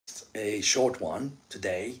a short one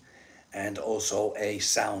today and also a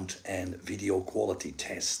sound and video quality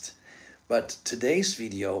test. But today's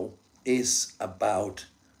video is about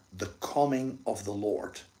the coming of the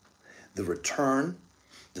Lord. The return,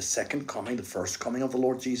 the second coming, the first coming of the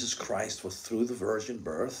Lord Jesus Christ was through the virgin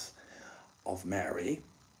birth of Mary,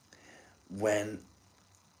 when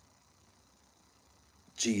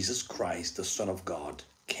Jesus Christ, the Son of God,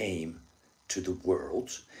 came to the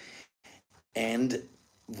world. And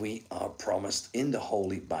we are promised in the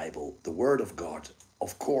Holy Bible, the Word of God.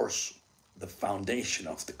 Of course, the foundation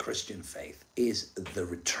of the Christian faith is the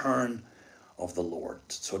return of the Lord.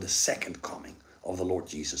 So the second coming of the Lord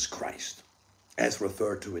Jesus Christ, as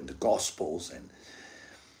referred to in the Gospels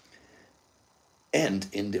and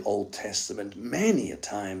in the Old Testament many a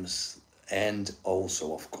times, and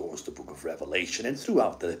also, of course, the book of Revelation and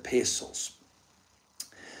throughout the epistles.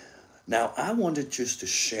 Now, I wanted just to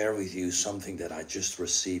share with you something that I just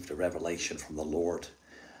received, a revelation from the Lord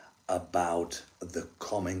about the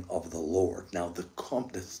coming of the Lord. Now, the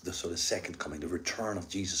second coming, the return of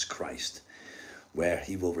Jesus Christ, where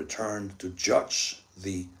he will return to judge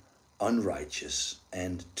the unrighteous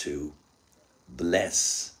and to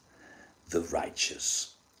bless the righteous.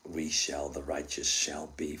 The righteous shall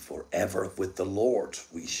be forever with the Lord.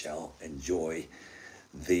 We shall enjoy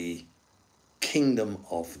the kingdom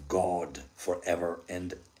of God forever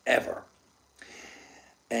and ever.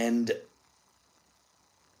 And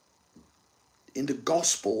in the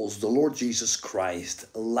Gospels, the Lord Jesus Christ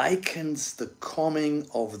likens the coming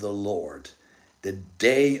of the Lord, the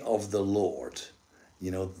day of the Lord,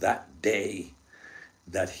 that day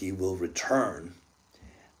that he will return,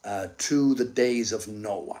 to the days of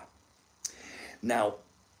Noah. Now,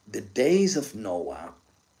 the days of Noah,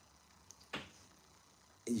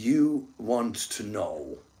 you want to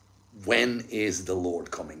know, when is the Lord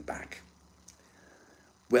coming back?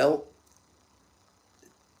 Well,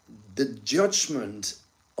 the judgment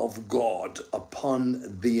of God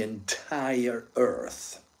upon the entire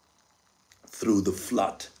earth through the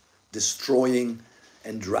flood, destroying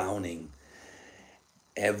and drowning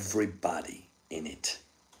everybody in it.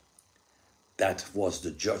 That was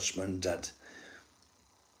the judgment that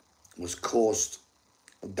was caused.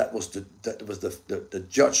 That was the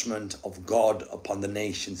judgment of God upon the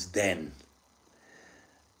nations then.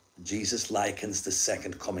 Jesus likens the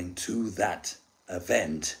second coming to that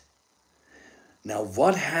event. Now,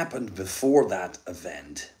 what happened before that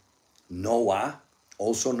event? Noah,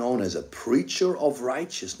 also known as a preacher of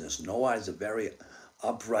righteousness. Noah is a very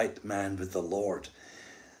upright man with the Lord.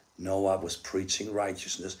 Noah was preaching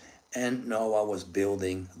righteousness, and Noah was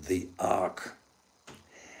building the ark.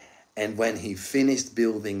 And when he finished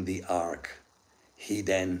building the ark, he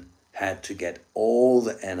then had to get all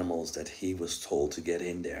the animals that he was told to get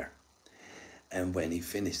in there. And when he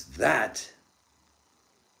finished that,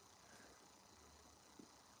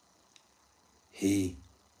 he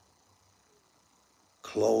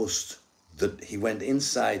went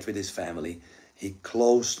inside with his family, he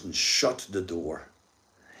closed and shut the door,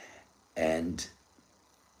 and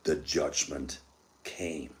the judgment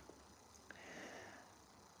came.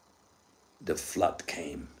 The flood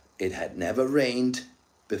came. It had never rained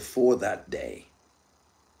before that day.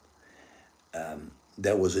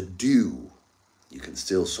 There was a dew. You can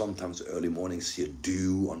still sometimes early morning see a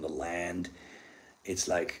dew on the land. It's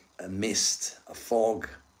like a mist, a fog,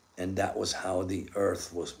 and that was how the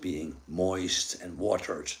earth was being moist and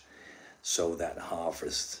watered so that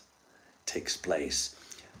harvest takes place.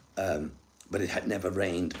 But it had never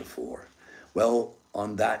rained before. Well,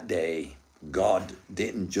 on that day, God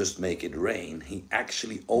didn't just make it rain. He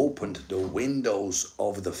actually opened the windows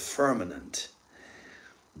of the firmament.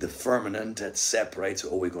 The firmament that separates,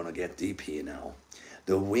 we're going to get deep here now.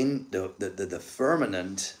 The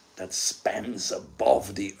firmament that spans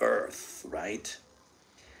above the earth, right?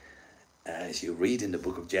 As you read in the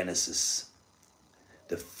book of Genesis,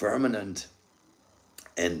 the firmament,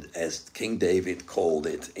 and as King David called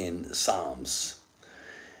it in Psalms,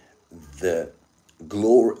 the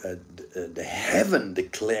heaven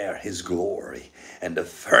declare his glory, and the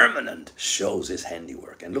firmament shows his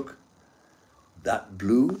handiwork. And look, that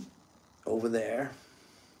blue over there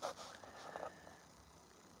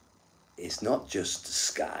is not just the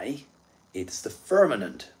sky, it's the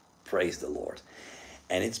firmament, praise the Lord.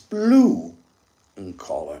 And it's blue in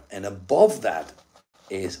color, and above that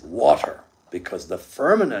is water, because the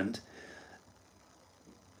firmament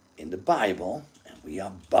in the Bible, and we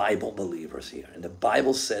are Bible believers here, and the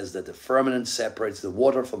Bible says that the firmament separates the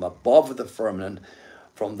water from above the firmament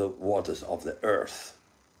from the waters of the earth.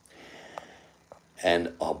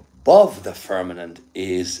 And above the firmament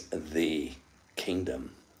is the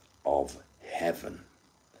kingdom of heaven.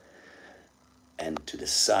 And to the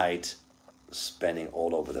side, spanning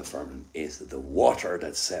all over the firmament, is the water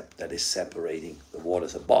that is separating the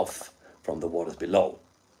waters above from the waters below.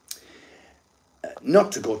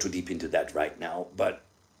 Not to go too deep into that right now, but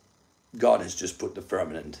God has just put the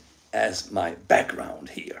firmament as my background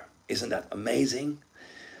here. Isn't that amazing?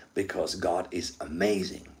 Because God is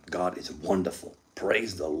amazing. God is wonderful.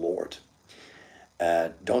 Praise the Lord.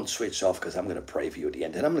 Don't switch off, because I'm going to pray for you at the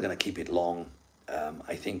end. And I'm not going to keep it long.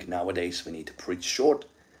 I think nowadays we need to preach short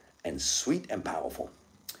and sweet and powerful,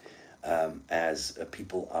 as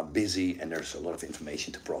people are busy and there's a lot of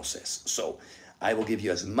information to process. So I will give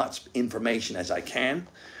you as much information as I can.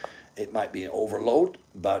 It might be an overload,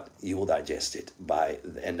 but you will digest it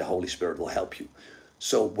and the Holy Spirit will help you.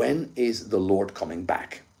 So when is the Lord coming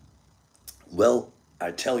back? Well,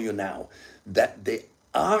 I tell you now that the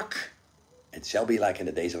ark, it shall be like in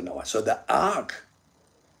the days of Noah. So the ark,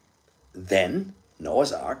 then,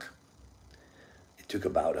 Noah's ark, it took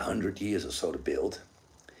about 100 years or so to build.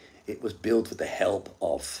 It was built with the help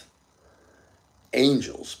of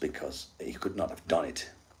angels, because he could not have done it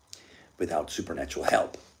without supernatural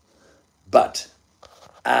help. But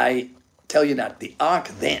I tell you that the ark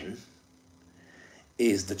then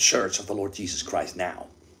is the church of the Lord Jesus Christ now.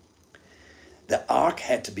 The ark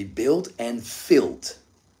had to be built and filled.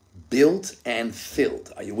 Built and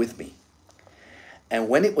filled. Are you with me? And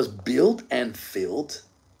when it was built and filled,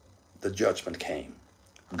 the judgment came.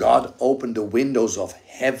 God opened the windows of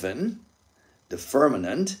heaven, the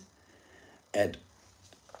firmament, at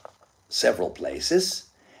several places,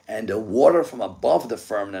 and the water from above the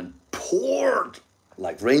firmament poured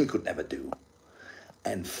like rain could never do,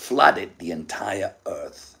 and flooded the entire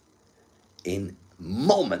earth in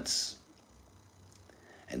moments.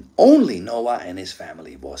 And only Noah and his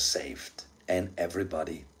family was saved, and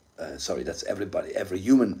everybody, every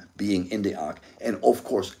human being in the ark, and of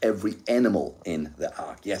course every animal in the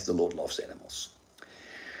ark. Yes, the Lord loves animals.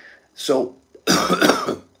 So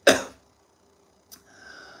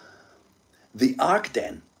the ark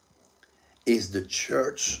then is the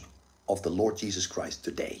church of the Lord Jesus Christ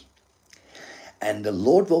today. And the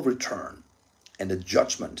Lord will return, and the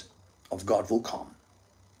judgment of God will come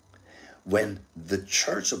when the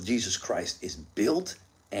church of Jesus Christ is built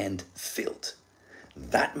and filled.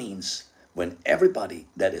 That means when everybody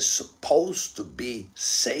that is supposed to be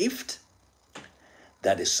saved,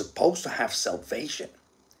 that is supposed to have salvation,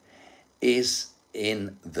 is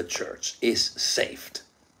in the church, is saved.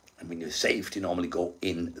 And when you're saved, you normally go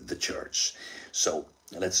in the church. So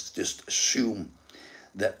let's just assume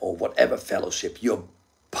that, or whatever fellowship, you're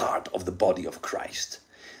part of the body of Christ.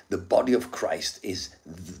 The body of Christ is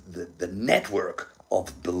the network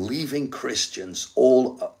of believing Christians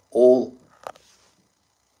all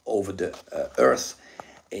over the earth,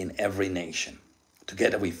 in every nation.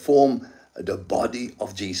 Together we form the body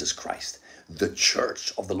of Jesus Christ, the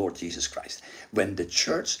church of the Lord Jesus Christ. When the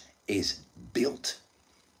church is built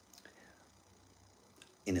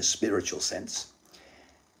in a spiritual sense,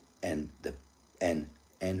 and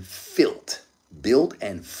filled, built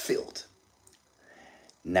and filled.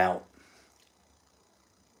 Now,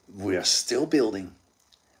 we are still building,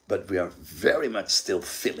 but we are very much still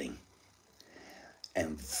filling.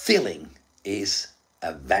 And filling is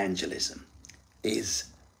evangelism, is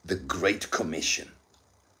the Great Commission,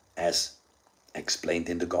 as explained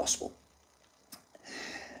in the gospel.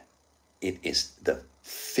 It is the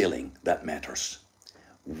filling that matters.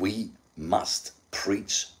 We must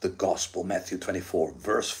preach the gospel. Matthew 24,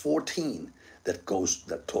 verse 14, that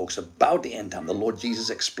talks about the end time. The Lord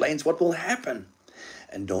Jesus explains what will happen.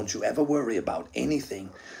 And don't you ever worry about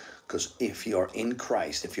anything, because if you're in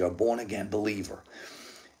Christ, if you're a born again believer,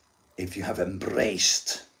 if you have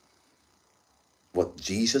embraced what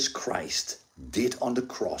Jesus Christ did on the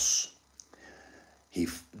cross, he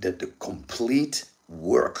did the complete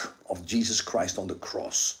work of Jesus Christ on the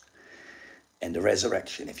cross and the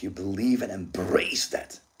resurrection. If you believe and embrace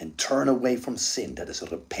that and turn away from sin, that is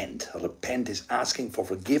repent. Repent is asking for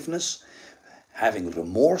forgiveness, having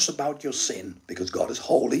remorse about your sin, because God is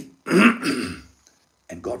holy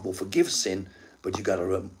and God will forgive sin, but you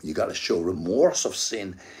gotta show remorse of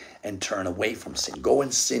sin and turn away from sin. Go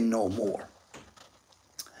and sin no more.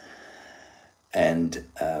 And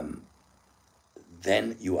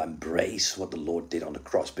then you embrace what the Lord did on the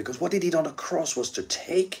cross, because what he did on the cross was to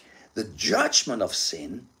take the judgment of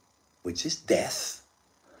sin, which is death,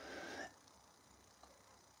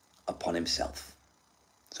 upon himself.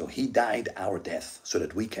 So he died our death so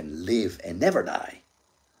that we can live and never die.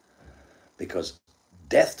 Because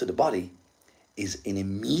death to the body is an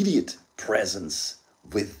immediate presence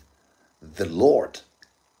with the Lord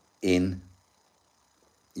in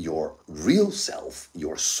your real self,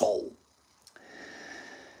 your soul.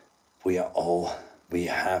 We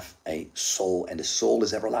have a soul, and the soul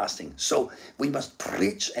is everlasting. So we must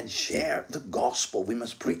preach and share the gospel. We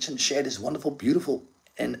must preach and share this wonderful, beautiful,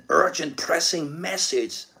 and urgent, pressing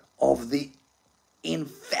message of the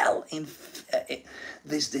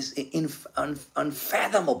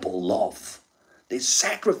unfathomable love, this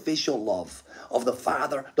sacrificial love of the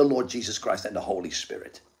Father, the Lord Jesus Christ, and the Holy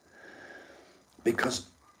Spirit. Because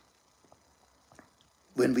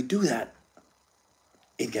when we do that,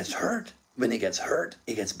 it gets heard. When it gets heard,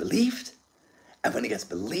 it gets believed. And when it gets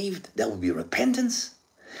believed, there will be repentance.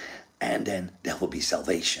 And then there will be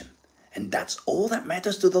salvation. And that's all that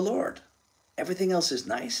matters to the Lord. Everything else is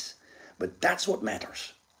nice, but that's what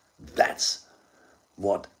matters. That's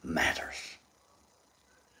what matters.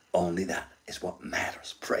 Only that is what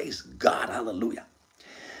matters. Praise God. Hallelujah.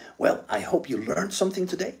 Well, I hope you learned something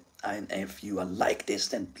today. And if you like this,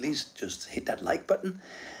 then please just hit that like button.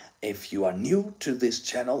 If you are new to this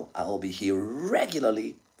channel, I'll be here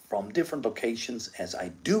regularly from different locations as I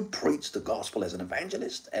do preach the gospel as an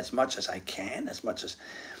evangelist as much as I can,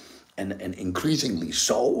 and increasingly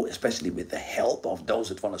so, especially with the help of those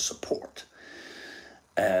that want to support.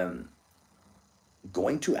 Going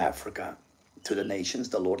to Africa, to the nations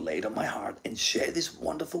the Lord laid on my heart, and share this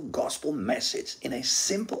wonderful gospel message in a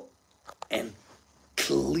simple and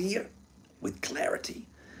clear, with clarity,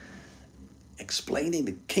 explaining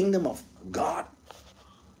the kingdom of God,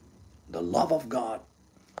 the love of God,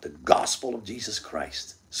 the gospel of Jesus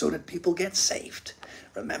Christ, so that people get saved.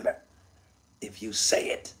 Remember, if you say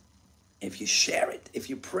it, if you share it, if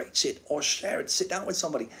you preach it or share it, sit down with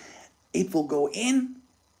somebody, it will go in.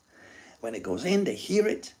 When it goes in, they hear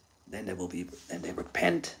it, then they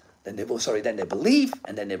repent, then they believe,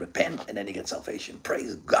 and then they repent, and then they get salvation.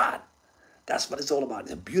 Praise God. That's what it's all about.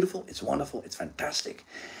 It's beautiful, it's wonderful, it's fantastic.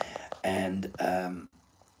 And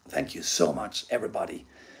thank you so much, everybody,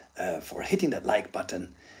 for hitting that like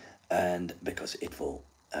button, and because it will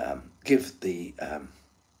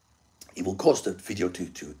it will cause the video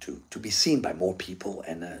to be seen by more people,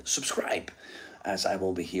 and subscribe, as I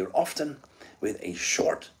will be here often with a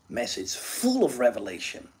short message full of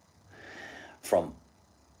revelation from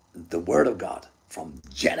the Word of God, from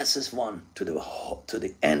Genesis 1 to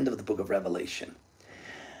the end of the book of Revelation.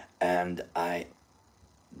 And I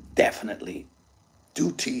definitely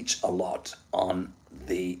do teach a lot on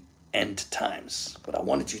the end times, but I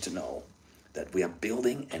wanted you to know that we are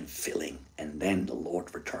building and filling, and then the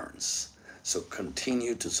Lord returns. So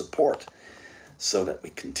continue to support, so that we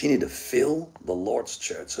continue to fill the Lord's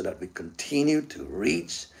church, so that we continue to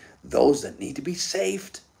reach those that need to be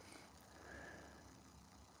saved,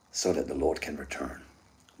 so that the Lord can return.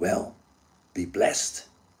 Well, be blessed.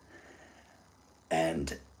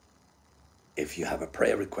 And if you have a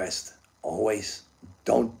prayer request, always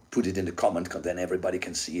don't put it in the comment, because then everybody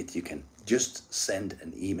can see it. You can just send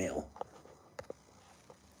an email.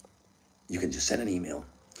 You can just send an email.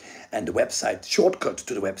 And the website, shortcut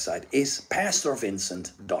to the website, is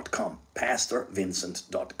pastorvincent.com.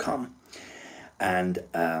 Pastorvincent.com. And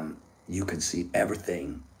you can see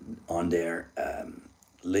everything on there.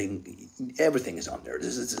 Link, everything is on there.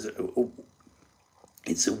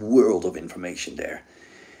 It's a world of information there.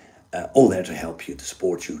 All there to help you, to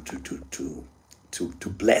support you, to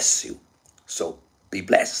bless you. So be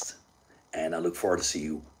blessed, and I look forward to see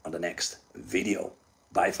you on the next video.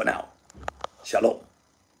 Bye for now. Shalom.